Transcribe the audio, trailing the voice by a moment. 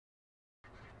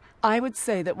I would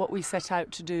say that what we set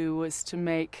out to do was to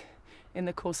make, in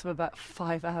the course of about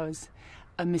 5 hours,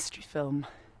 a mystery film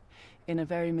in a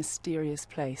very mysterious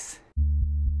place.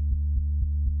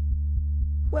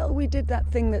 Well, we did that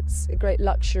thing that's a great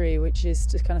luxury, which is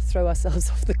to kind of throw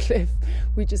ourselves off the cliff.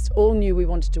 We just all knew we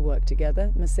wanted to work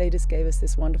together. Mercedes gave us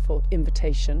this wonderful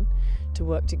invitation to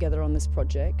work together on this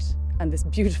project and this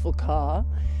beautiful car.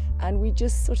 And we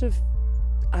just sort of,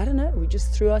 I don't know, we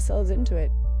just threw ourselves into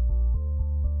it.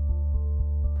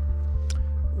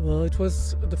 Well, it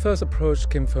was, the first approach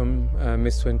came from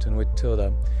Miss Swinton with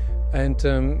Tilda. And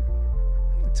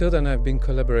Tilda and I have been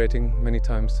collaborating many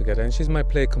times together, and she's my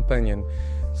play companion.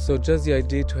 So just the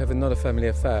idea to have another family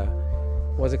affair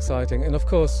was exciting. And of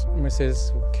course,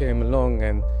 Mercedes came along,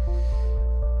 and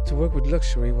to work with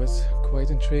luxury was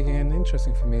quite intriguing and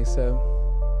interesting for me, so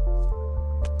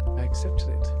I accepted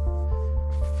it.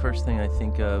 First thing I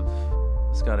think of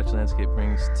the Scottish landscape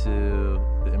brings to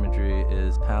the imagery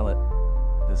is palette.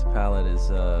 This palette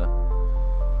is,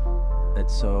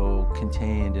 it's so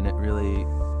contained, and it really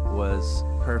was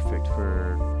perfect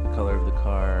for the color of the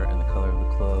car and the color of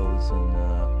the clothes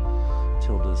and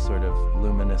Tilda's sort of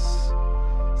luminous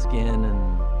skin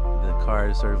and the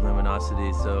car's sort of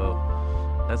luminosity. So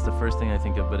that's the first thing I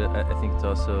think of, but I think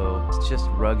it's just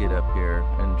rugged up here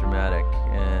and dramatic,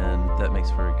 and that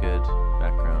makes for a good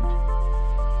background.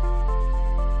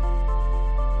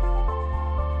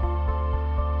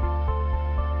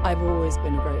 I've always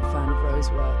been a great fan of Roe's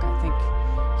work. I think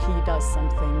he does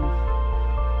something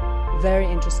very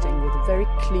interesting with a very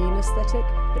clean aesthetic,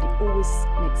 but he always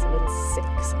makes it a little sick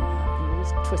somehow. He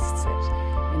always twists it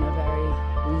in a very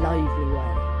lively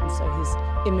way. And so his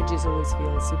images always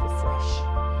feel super fresh.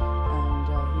 And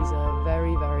he's a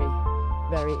very, very,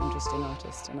 very interesting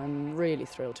artist. And I'm really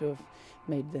thrilled to have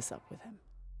made this up with him.